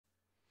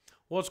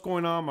What's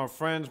going on, my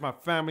friends, my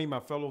family,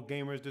 my fellow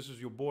gamers? This is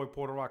your boy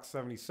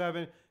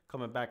PorterRock77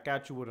 coming back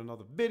at you with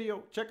another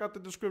video. Check out the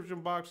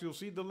description box. You'll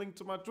see the link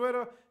to my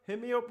Twitter. Hit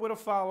me up with a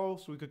follow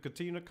so we could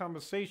continue the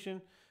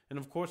conversation. And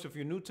of course, if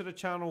you're new to the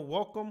channel,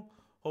 welcome.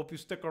 Hope you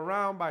stick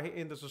around by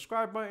hitting the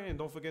subscribe button, and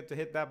don't forget to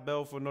hit that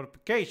bell for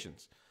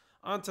notifications.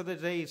 On to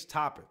today's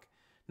topic.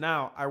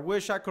 Now, I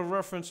wish I could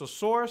reference a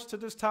source to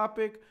this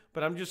topic,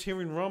 but I'm just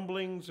hearing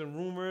rumblings and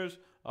rumors.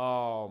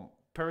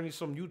 Apparently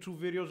some YouTube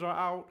videos are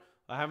out.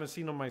 I haven't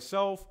seen them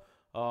myself,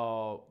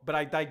 but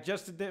I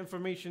digested the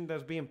information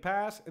that's being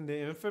passed, and the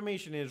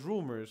information is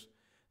rumors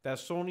that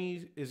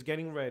Sony is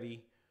getting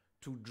ready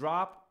to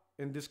drop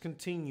and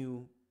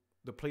discontinue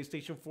the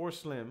PlayStation 4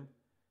 Slim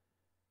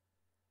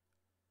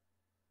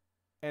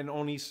and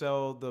only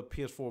sell the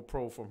PS4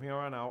 Pro from here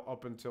on out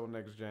up until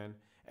next gen.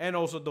 And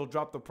also they'll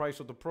drop the price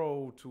of the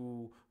Pro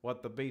to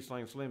what the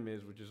baseline Slim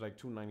is, which is like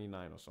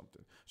 $299 or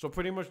something. So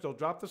pretty much they'll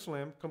drop the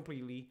Slim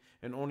completely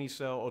and only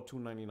sell a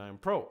 $299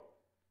 Pro.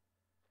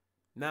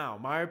 Now,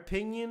 my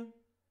opinion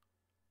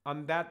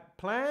on that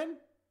plan,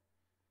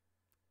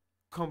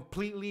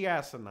 completely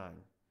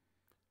asinine.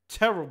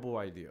 Terrible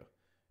idea.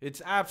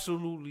 It's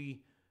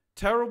absolutely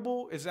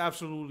terrible. It's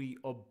absolutely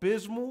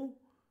abysmal.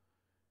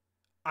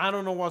 I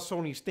don't know what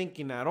Sony's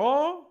thinking at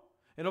all.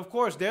 And of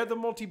course, they're the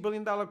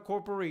multi-billion-dollar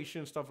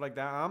corporation, stuff like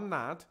that. I'm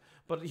not.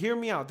 But hear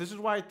me out. This is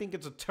why I think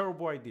it's a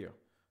terrible idea.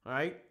 All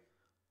right?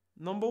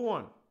 Number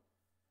one,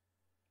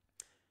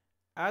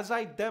 as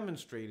I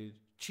demonstrated,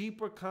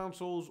 cheaper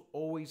consoles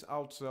always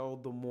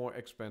outsell the more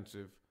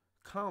expensive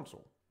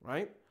console,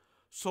 right?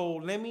 So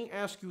let me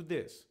ask you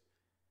this.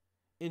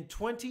 In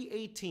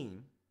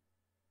 2018,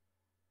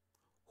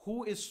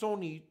 who is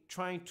Sony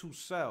trying to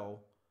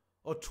sell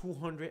a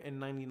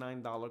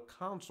 $299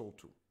 console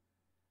to?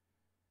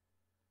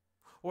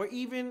 Or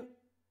even,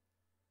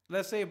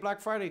 let's say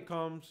Black Friday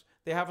comes,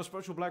 they have a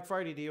special Black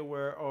Friday deal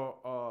where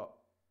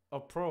a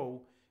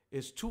Pro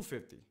is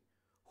 $250.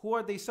 Who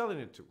are they selling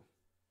it to?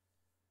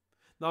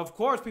 Now, of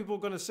course, people are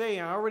going to say,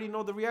 I already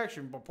know the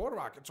reaction, but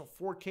PorterRock, it's a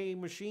 4K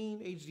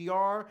machine,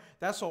 HDR.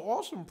 That's an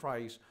awesome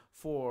price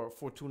for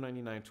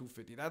 $299,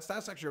 $250.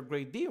 That's actually a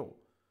great deal.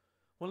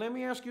 Well, let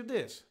me ask you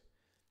this.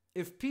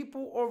 If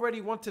people already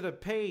wanted to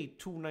pay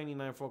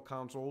 $299 for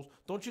consoles,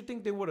 don't you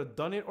think they would have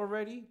done it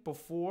already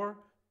before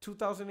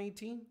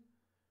 2018?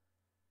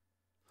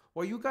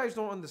 What you guys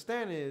don't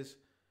understand is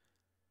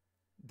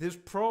this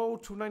Pro,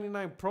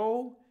 $299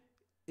 Pro,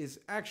 is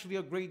actually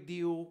a great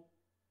deal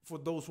for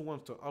those who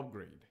want to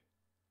upgrade.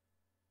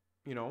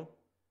 You know,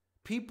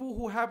 people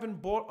who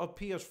haven't bought a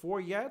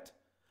PS4 yet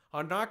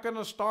are not going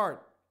to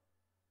start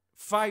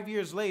 5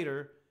 years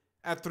later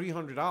at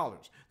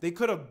 $300. They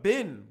could have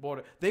bought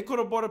it. They could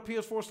have bought a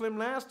PS4 Slim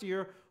last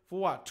year for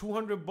what,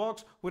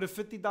 $200 with a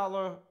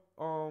 $50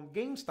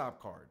 GameStop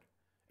card,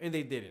 and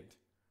they didn't.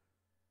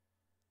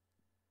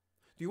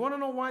 Do you want to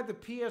know why the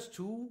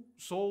PS2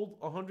 sold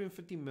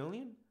 150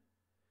 million?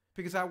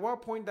 Because at one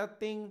point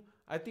that thing,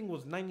 I think,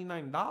 was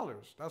 $99.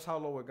 That's how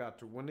low it got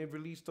to when they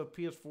released the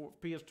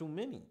PS2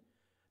 Mini.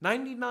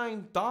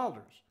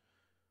 $99.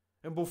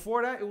 And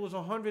before that, it was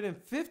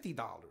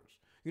 $150.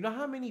 You know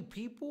how many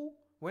people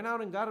went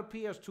out and got a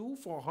PS2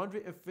 for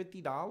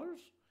 $150?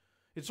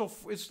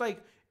 It's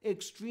like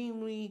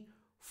extremely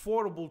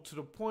affordable to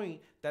the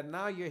point that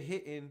now you're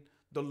hitting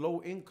the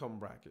low income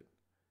bracket.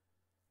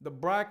 The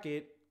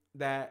bracket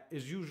that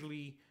is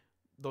usually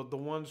the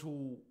ones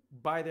who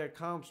buy their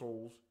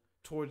consoles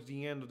towards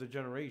the end of the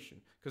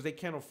generation because they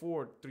can't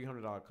afford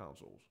 $300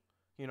 consoles,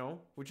 you know,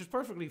 which is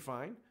perfectly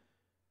fine.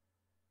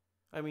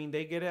 I mean,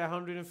 they get it at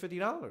 $150,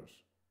 $125,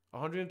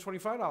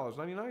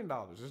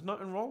 $99. There's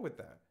nothing wrong with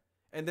that.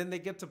 And then they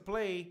get to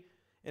play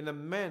an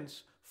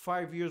immense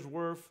 5 years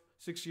worth,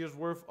 6 years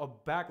worth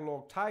of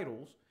backlog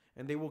titles,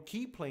 and they will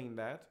keep playing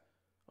that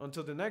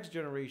until the next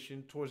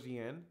generation towards the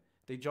end.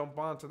 They jump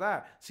onto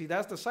that. See,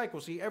 that's the cycle.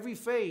 See, every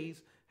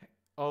phase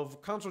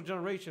of console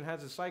generation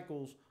has its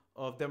cycles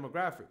of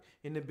demographic.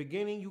 In the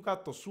beginning, you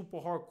got the super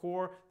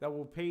hardcore that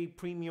will pay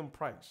premium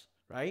price,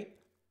 right?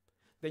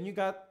 Then you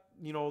got,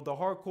 you know, the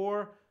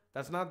hardcore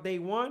that's not day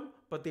one,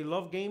 but they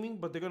love gaming,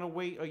 but they're going to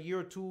wait a year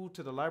or two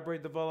till the library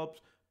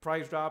develops,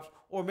 price drops,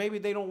 or maybe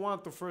they don't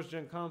want the first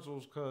gen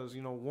consoles because,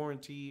 you know,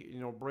 warranty, you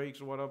know, breaks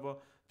or whatever.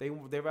 They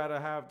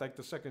rather have like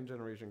the second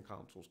generation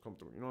consoles come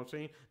through. You know what I'm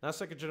saying? Not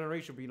second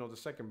generation, but, you know, the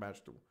second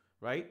batch too,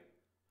 right?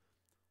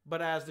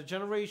 But as the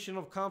generation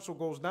of console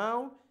goes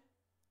down,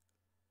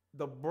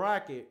 the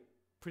bracket,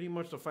 pretty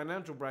much the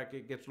financial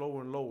bracket, gets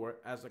lower and lower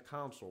as the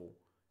console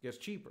gets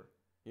cheaper,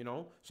 you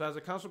know? So as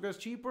the console gets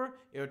cheaper,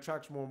 it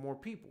attracts more and more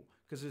people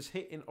because it's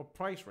hitting a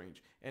price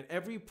range. And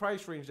every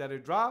price range that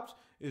it drops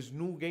is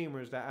new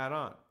gamers that add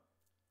on.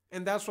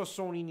 And that's what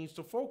Sony needs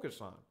to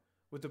focus on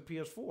with the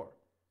PS4.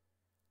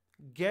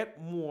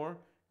 Get more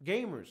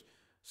gamers.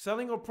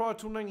 Selling a Pro at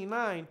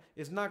 $299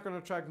 is not going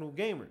to attract new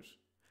gamers.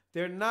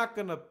 They're not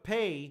going to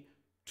pay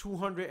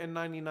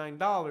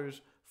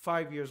 $299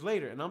 5 years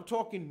later. And I'm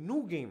talking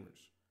new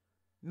gamers.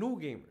 New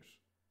gamers.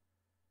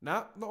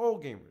 Not the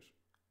old gamers.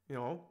 You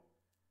know,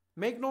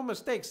 make no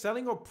mistake,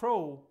 selling a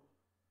Pro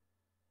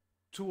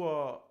to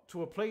a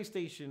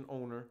PlayStation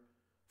owner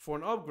for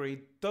an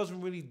upgrade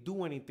doesn't really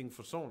do anything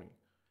for Sony.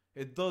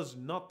 It does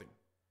nothing.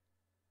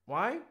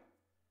 Why?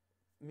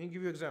 Let me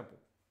give you an example.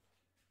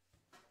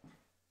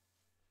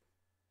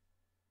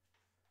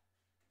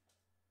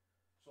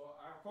 So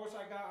of course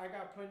I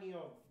got plenty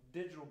of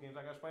digital games.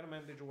 I got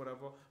Spider-Man digital,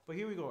 whatever. But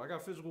here we go. I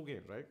got physical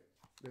games, right?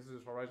 This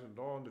is Horizon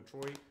Dawn,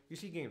 Detroit. You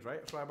see games,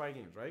 right? So I buy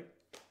games, right?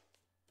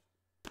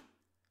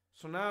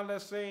 So now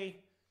let's say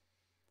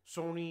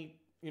Sony,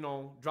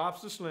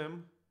 drops the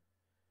Slim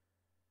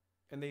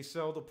and they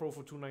sell the Pro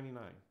for $299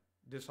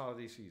 this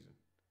holiday season,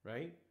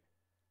 right?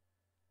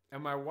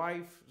 And my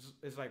wife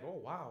is like,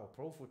 oh, wow,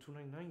 Pro for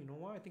 $299. You know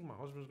what? I think my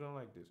husband's going to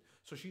like this.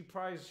 So she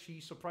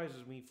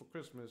surprises me for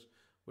Christmas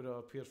with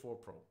a PS4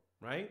 Pro,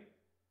 right?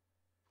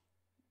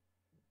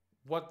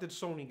 What did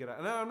Sony get out?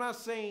 And I'm not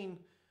saying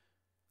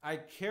I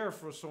care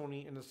for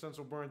Sony in the sense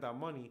of burning that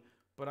money,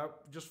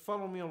 but just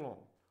follow me along.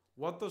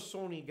 What does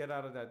Sony get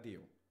out of that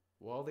deal?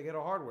 Well, they get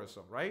a hardware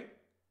sale, right?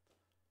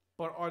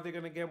 But are they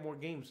going to get more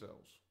game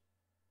sales?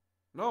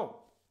 No,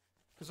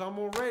 because I'm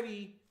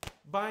already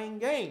buying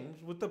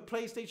games with the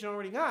PlayStation I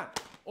already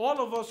got. All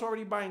of us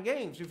already buying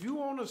games. If you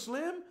own a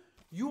Slim,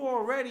 you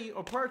already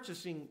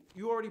purchased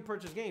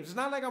games. It's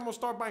not like I'm going to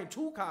start buying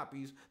 2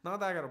 copies now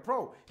that I got a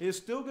Pro. It's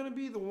still going to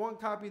be the 1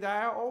 copy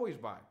that I always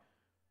buy.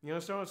 You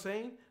understand what I'm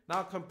saying?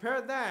 Now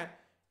compare that,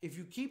 if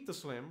you keep the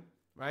Slim,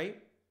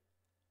 right?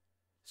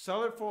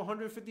 Sell it for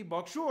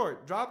 $150. Sure,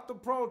 drop the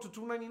Pro to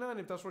 $299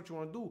 if that's what you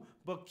want to do,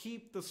 but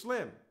keep the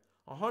Slim.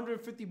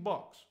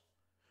 $150.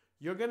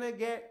 You're going to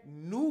get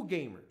new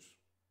gamers,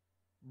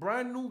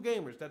 brand new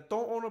gamers that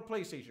don't own a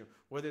PlayStation,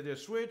 whether they're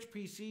Switch,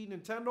 PC,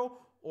 Nintendo,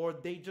 or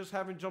they just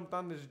haven't jumped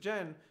on this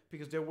gen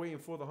because they're waiting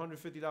for the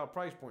 $150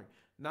 price point.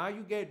 Now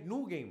you get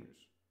new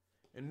gamers.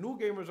 And new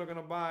gamers are going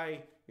to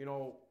buy,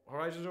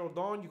 Horizon Zero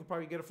Dawn, you could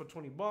probably get it for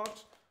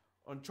 $20.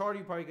 Uncharted,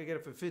 you probably could get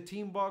it for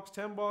 $15,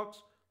 $10,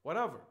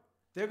 whatever.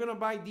 They're going to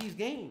buy these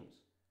games.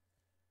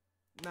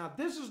 Now,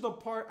 this is the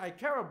part I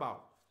care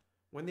about.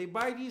 When they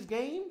buy these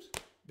games,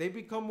 they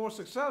become more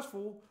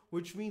successful,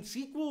 which means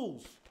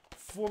sequels.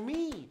 For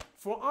me,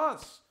 for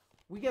us,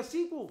 we get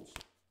sequels.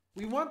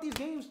 We want these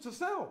games to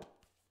sell.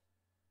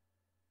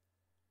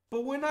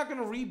 But we're not going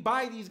to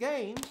re-buy these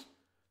games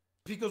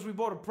because we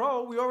bought a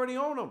Pro. We already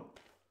own them.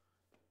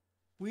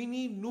 We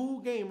need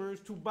new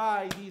gamers to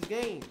buy these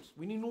games.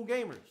 We need new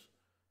gamers.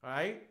 All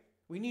right?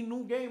 We need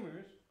new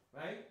gamers,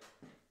 right?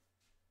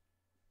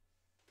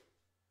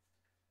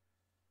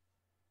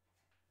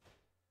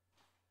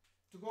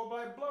 To go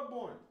buy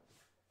Bloodborne.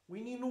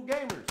 We need new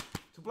gamers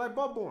to play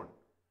Bloodborne.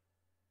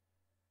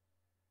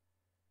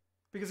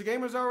 Because the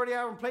gamers already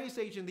have on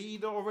PlayStation, they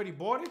either already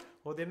bought it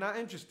or they're not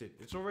interested.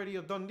 It's already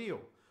a done deal.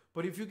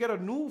 But if you get a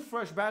new,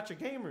 fresh batch of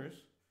gamers,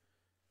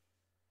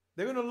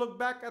 they're going to look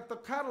back at the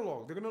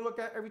catalog. They're going to look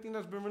at everything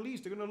that's been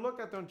released. They're going to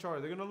look at the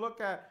Uncharted. They're going to look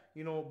at,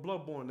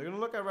 Bloodborne. They're going to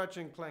look at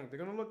Ratchet and Clank. They're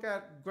going to look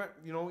at,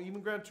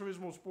 even Gran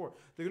Turismo Sport.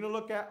 They're going to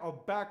look at a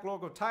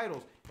backlog of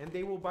titles, and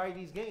they will buy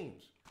these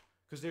games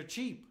because they're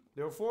cheap.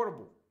 They're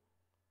affordable.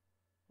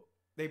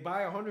 They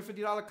buy a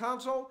 $150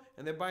 console,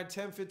 and they buy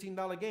 $10,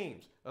 $15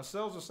 games. A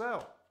sell's a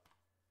sell.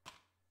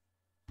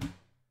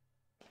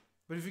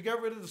 But if you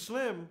get rid of the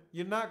Slim,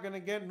 you're not going to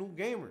get new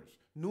gamers.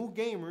 New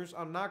gamers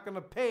are not going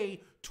to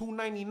pay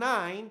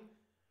 $299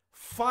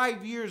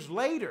 5 years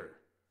later.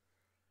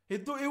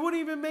 It wouldn't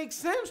even make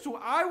sense to.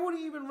 I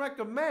wouldn't even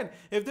recommend.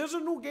 If there's a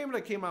new game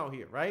that came out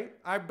here, right?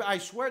 I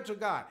swear to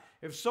God,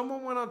 if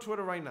someone went on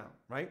Twitter right now,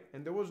 right?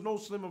 And there was no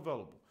Slim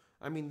available.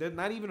 I mean, there's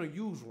not even a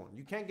used one.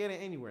 You can't get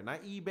it anywhere.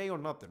 Not eBay or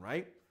nothing,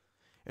 right?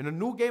 And a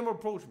new gamer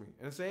approached me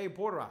and say, hey,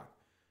 Porter,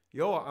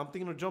 yo, I'm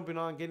thinking of jumping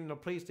on getting a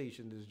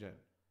PlayStation this gen.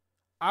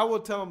 I will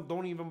tell them,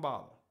 don't even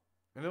bother.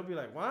 And they'll be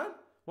like, what?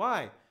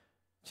 Why?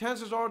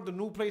 Chances are the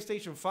new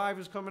PlayStation 5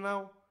 is coming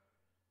out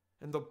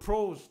and the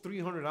Pro is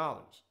 $300.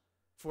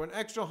 For an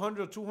extra $100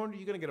 or $200,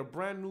 you're going to get a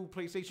brand new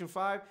PlayStation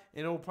 5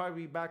 and it'll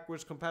probably be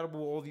backwards compatible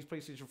with all these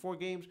PlayStation 4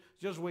 games.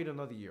 Just wait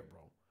another year,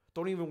 bro.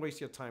 Don't even waste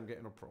your time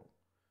getting a Pro.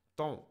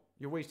 Don't.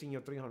 You're wasting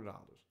your $300.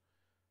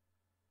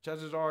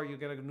 Chances are you'll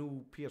get a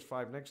new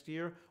PS5 next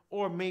year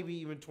or maybe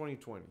even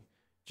 2020.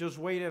 Just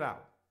wait it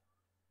out.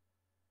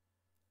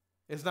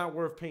 It's not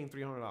worth paying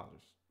 $300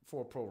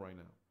 for a Pro right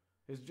now.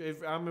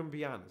 I'm going to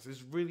be honest.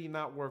 It's really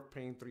not worth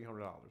paying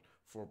 $300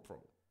 for a Pro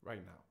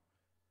right now.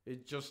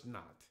 It's just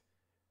not.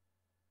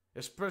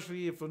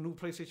 Especially if a new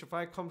PlayStation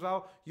 5 comes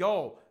out.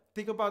 Yo,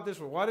 think about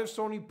this one. What if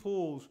Sony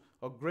pulls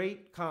a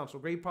great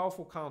console, great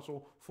powerful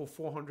console for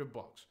 $400?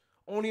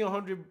 Only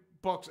 $100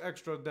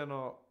 extra than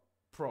a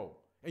Pro.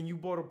 And you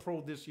bought a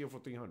Pro this year for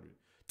 $300.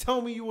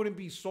 Tell me you wouldn't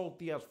be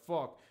salty as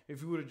fuck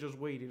if you would have just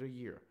waited a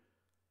year.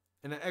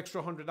 And an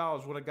extra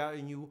 $100 would have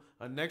gotten you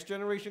a next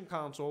generation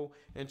console.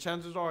 And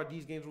chances are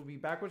these games will be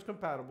backwards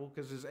compatible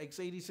because it's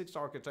x86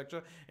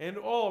 architecture. And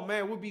oh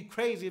man, it would be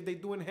crazy if they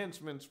do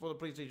enhancements for the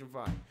PlayStation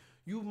 5.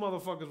 You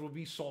motherfuckers will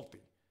be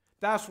salty.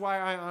 That's why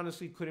I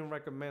honestly couldn't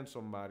recommend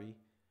somebody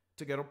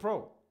to get a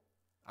Pro.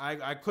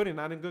 I couldn't,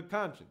 not in good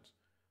conscience.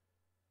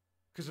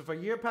 Because if a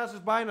year passes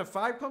by and a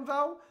 5 comes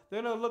out,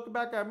 they're going to look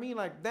back at me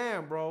like,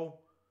 damn, bro.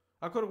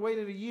 I could have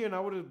waited a year and I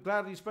would have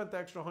gladly spent the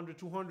extra 100,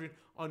 200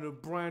 on a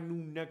brand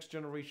new next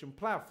generation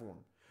platform,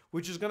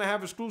 which is going to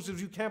have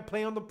exclusives you can't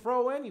play on the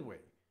Pro anyway.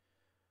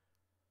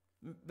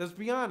 Let's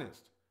be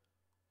honest.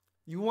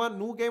 You want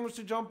new gamers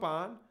to jump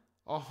on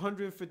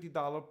 $150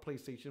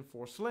 PlayStation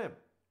 4 Slim.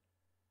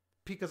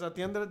 Because at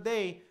the end of the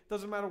day, it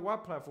doesn't matter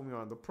what platform you're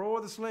on. The Pro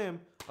or the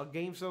Slim, a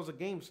game sells a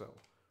game sell.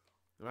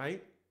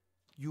 Right?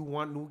 You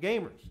want new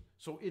gamers.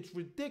 So it's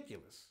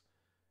ridiculous.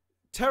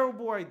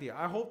 Terrible idea.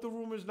 I hope the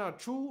rumor is not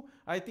true.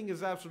 I think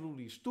it's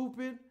absolutely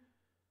stupid.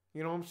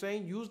 You know what I'm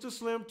saying? Use the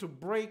Slim to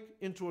break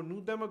into a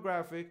new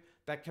demographic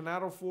that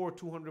cannot afford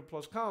 200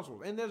 plus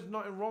consoles. And there's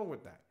nothing wrong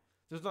with that.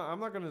 I'm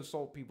not going to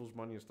insult people's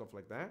money and stuff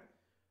like that.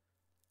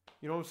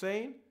 You know what I'm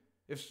saying?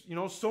 If, you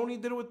know, Sony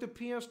did it with the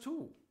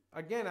PS2.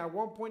 Again, at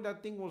one point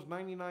that thing was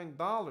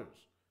 $99.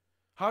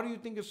 How do you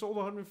think it sold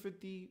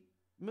 150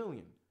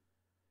 million?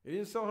 It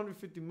didn't sell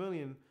 150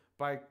 million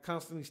by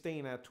constantly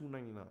staying at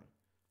 $299.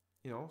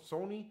 You know,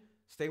 Sony,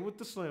 stay with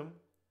the Slim.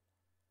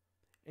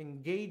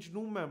 Engage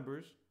new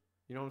members.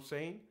 You know what I'm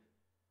saying?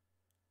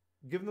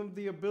 Give them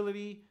the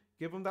ability,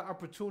 give them the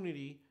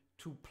opportunity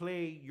to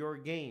play your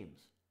games.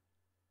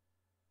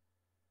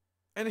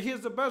 And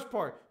here's the best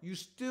part. You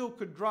still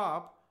could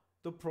drop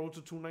the Pro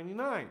to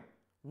 $299.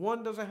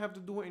 One doesn't have to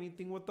do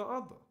anything with the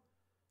other.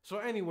 So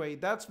anyway,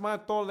 that's my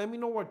thought. Let me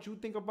know what you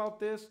think about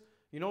this.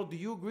 You know, do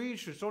you agree?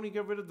 Should Sony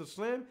get rid of the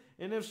Slim?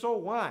 And if so,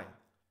 why?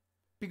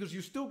 Because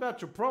you still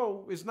got your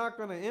Pro. It's not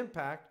going to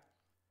impact,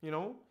 you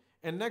know.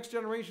 And next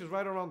generation is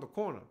right around the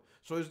corner.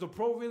 So is the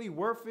Pro really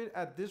worth it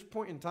at this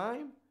point in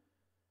time?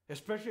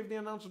 Especially if they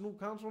announce a new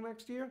console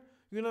next year?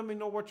 You let me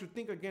know what you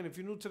think. Again, if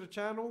you're new to the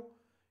channel,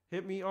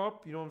 hit me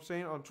up, you know what I'm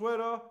saying, on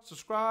Twitter,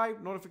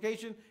 subscribe,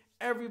 notification.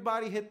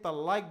 Everybody hit the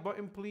like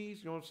button, please,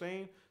 you know what I'm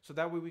saying? So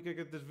that way we can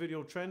get this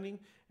video trending.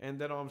 And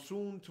then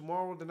soon,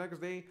 tomorrow, the next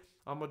day,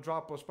 I'm going to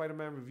drop a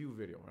Spider-Man review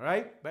video, all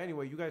right? But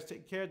anyway, you guys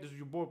take care. This is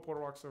your boy,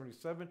 Porter Rock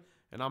 77,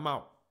 and I'm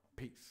out.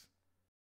 Peace.